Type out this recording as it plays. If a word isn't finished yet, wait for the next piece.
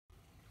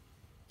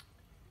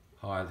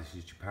Hi, this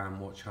is Japan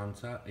Watch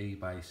Hunter,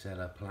 eBay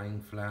seller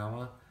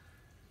Plainflower,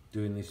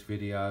 doing this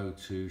video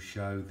to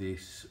show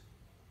this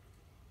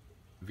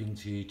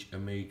vintage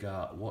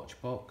Omega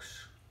watch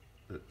box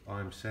that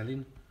I'm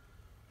selling.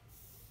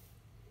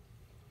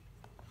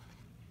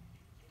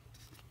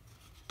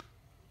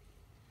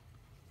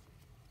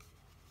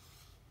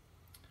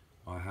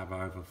 I have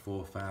over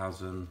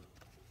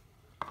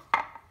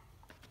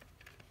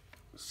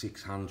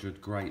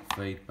 4,600 great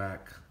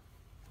feedback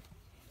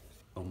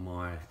on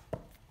my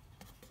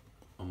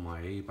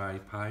eBay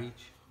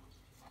page,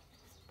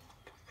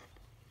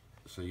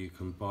 so you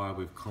can buy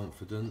with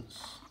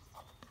confidence.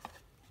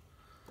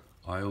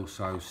 I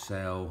also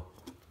sell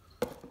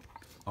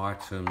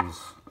items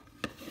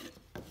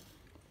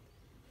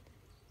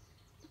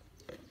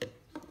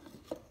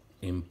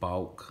in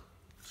bulk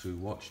to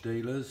watch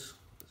dealers.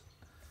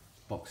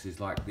 Boxes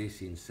like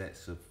this in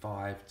sets of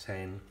 5,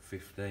 10,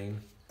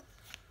 15.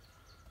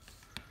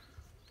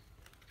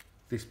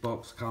 This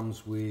box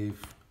comes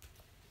with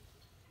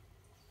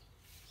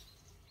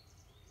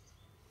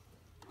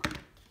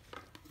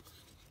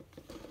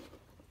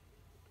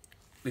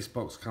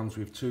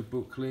two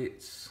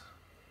booklets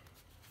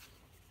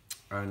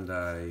and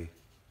a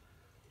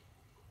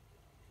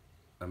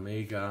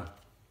Omega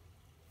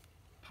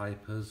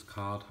papers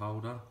card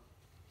holder.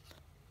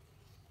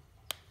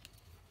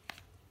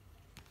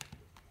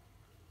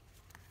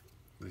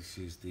 This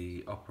is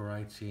the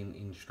operating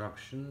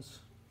instructions,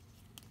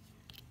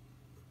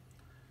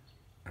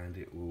 and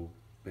it will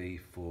be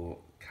for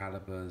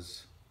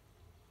calibers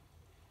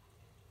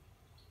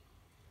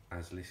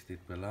as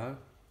listed below.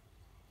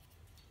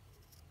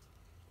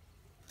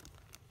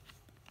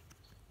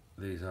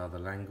 These are the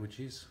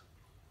languages.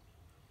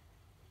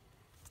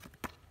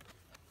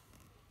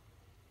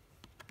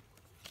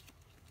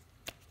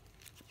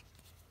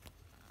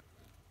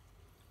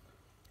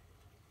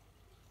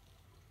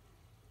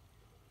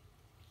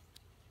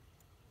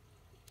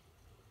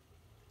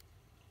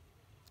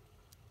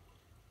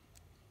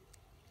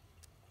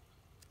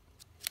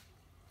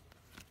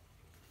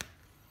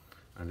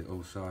 And it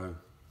also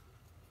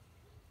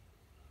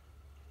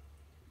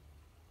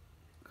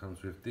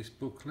comes with this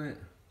booklet.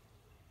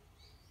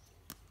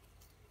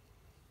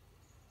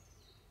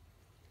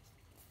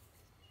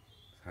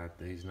 It's had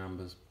these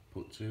numbers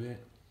put to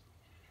it.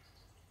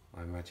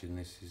 I imagine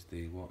this is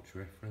the watch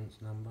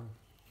reference number.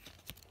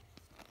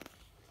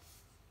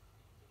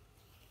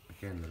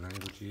 Again, the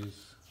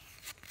languages.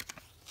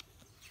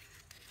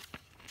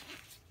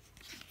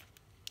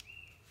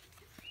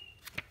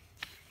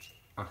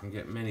 I can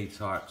get many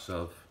types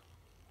of,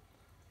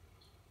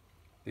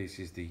 this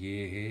is the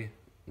year here,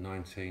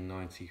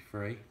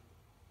 1993.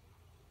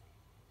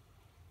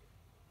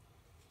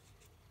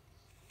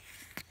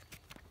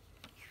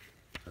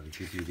 So it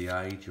gives you the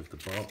age of the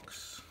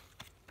box.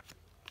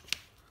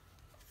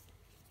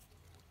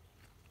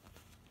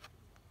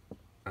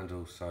 And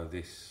also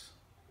this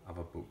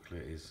other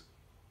booklet is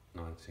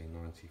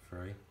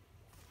 1993.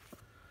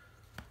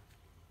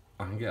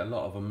 I can get a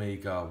lot of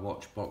Omega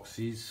watch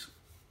boxes,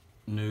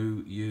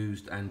 new,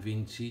 used and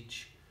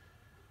vintage.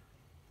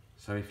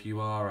 So if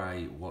you are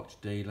a watch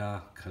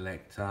dealer,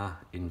 collector,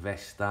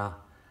 investor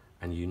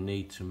and you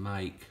need to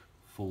make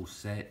full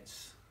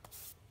sets,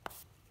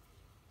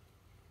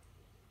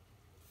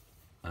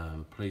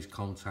 please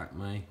contact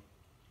me.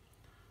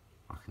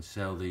 I can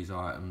sell these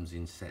items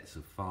in sets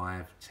of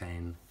 5,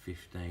 10,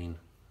 15,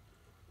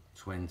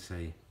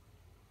 20.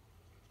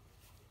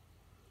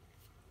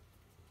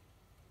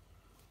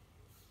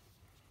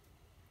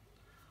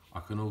 I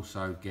can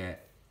also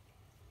get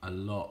a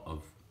lot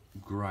of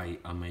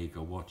great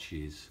Omega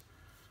watches.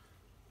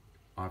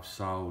 I've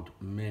sold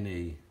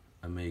many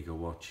Omega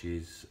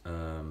watches.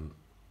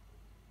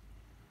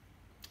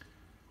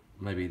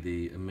 Maybe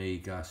the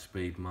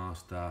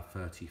Omega-Speedmaster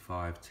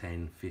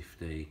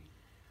 351050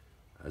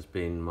 has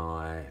been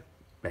my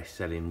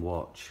best-selling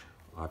watch.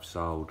 I've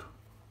sold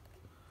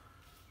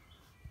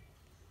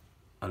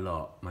a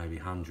lot, maybe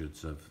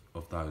hundreds of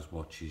those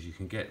watches. You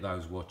can get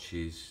those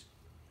watches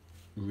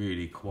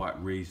really quite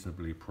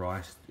reasonably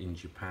priced in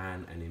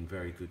Japan and in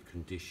very good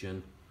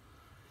condition.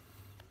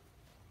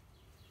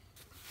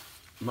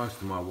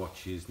 Most of my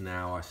watches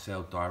now I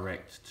sell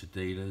direct to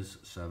dealers,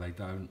 so they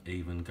don't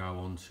even go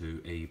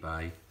onto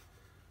eBay.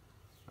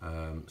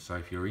 So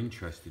if you're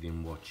interested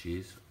in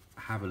watches,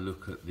 have a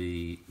look at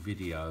the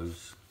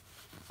videos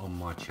on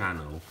my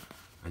channel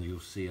and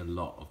you'll see a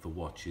lot of the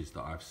watches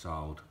that I've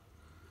sold.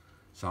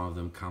 Some of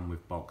them come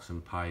with box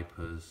and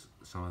papers,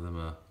 some of them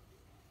are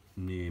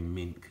near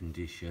mint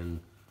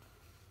condition.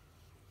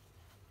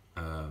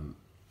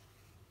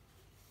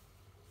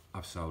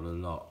 I've sold a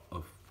lot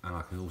of, and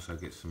I can also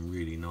get some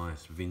really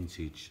nice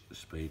vintage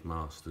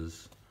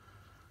Speedmasters,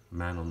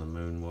 man on the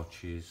moon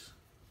watches.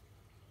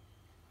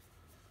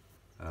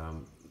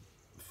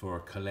 For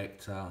a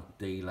collector,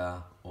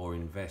 dealer or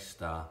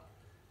investor,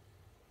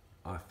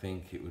 I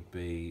think it would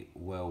be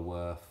well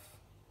worth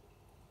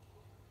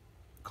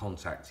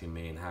contacting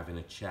me and having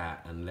a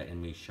chat and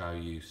letting me show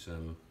you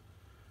some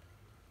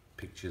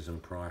pictures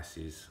and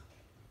prices.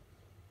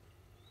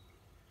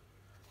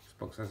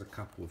 box has a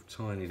couple of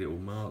tiny little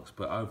marks,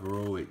 but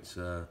overall it's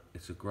a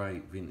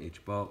great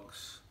vintage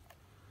box.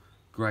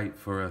 Great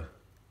for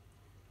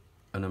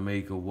an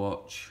Omega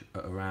watch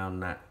at around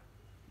that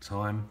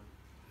time.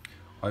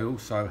 I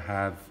also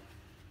have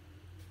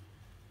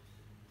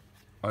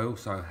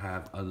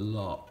a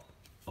lot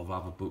of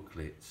other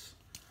booklets.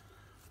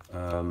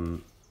 I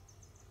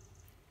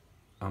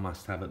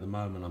must have, at the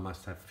moment, I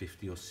must have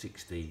 50 or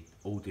 60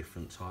 all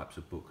different types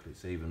of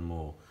booklets, even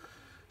more.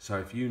 So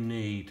if you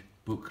need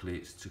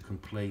booklets to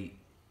complete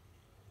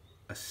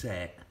a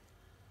set,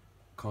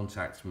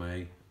 contact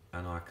me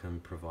and I can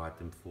provide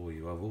them for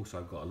you. I've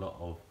also got a lot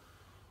of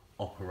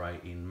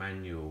operating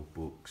manual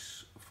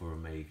books for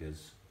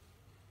Omegas.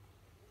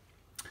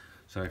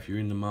 So if you're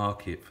in the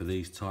market for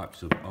these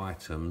types of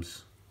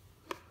items,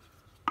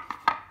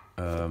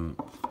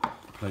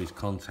 please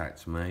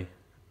contact me.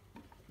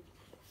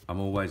 I'm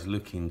always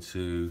looking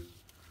to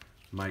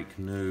make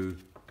new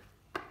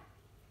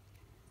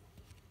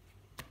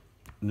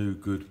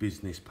good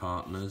business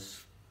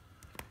partners.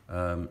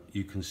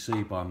 You can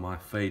see by my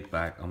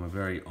feedback, I'm a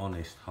very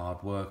honest,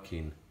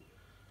 hard-working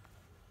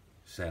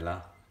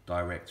seller,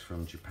 direct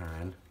from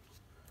Japan,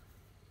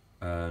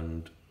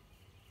 and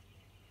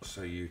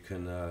so you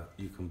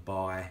can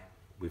buy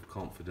with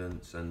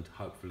confidence, and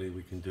hopefully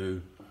we can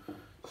do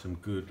some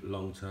good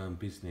long-term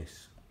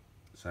business.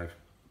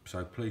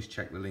 So please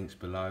check the links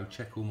below.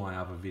 Check all my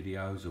other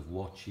videos of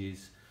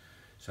watches.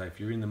 So if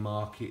you're in the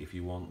market, if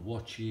you want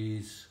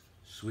watches,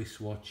 Swiss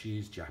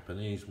watches,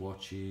 Japanese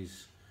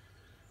watches,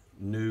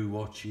 new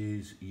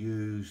watches,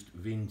 used,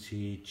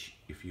 vintage,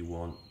 if you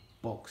want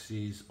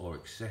boxes or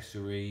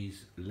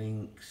accessories,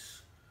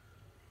 links,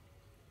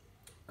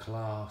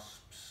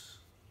 clasps,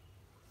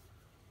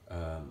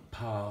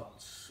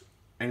 parts,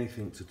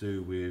 anything to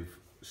do with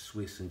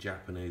Swiss and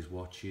Japanese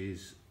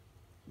watches,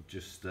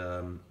 just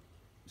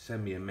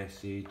send me a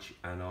message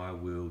and I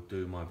will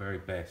do my very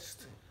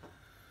best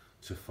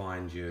to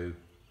find you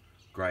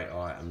great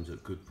items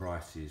at good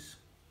prices.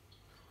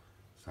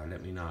 So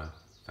let me know.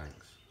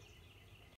 Thanks.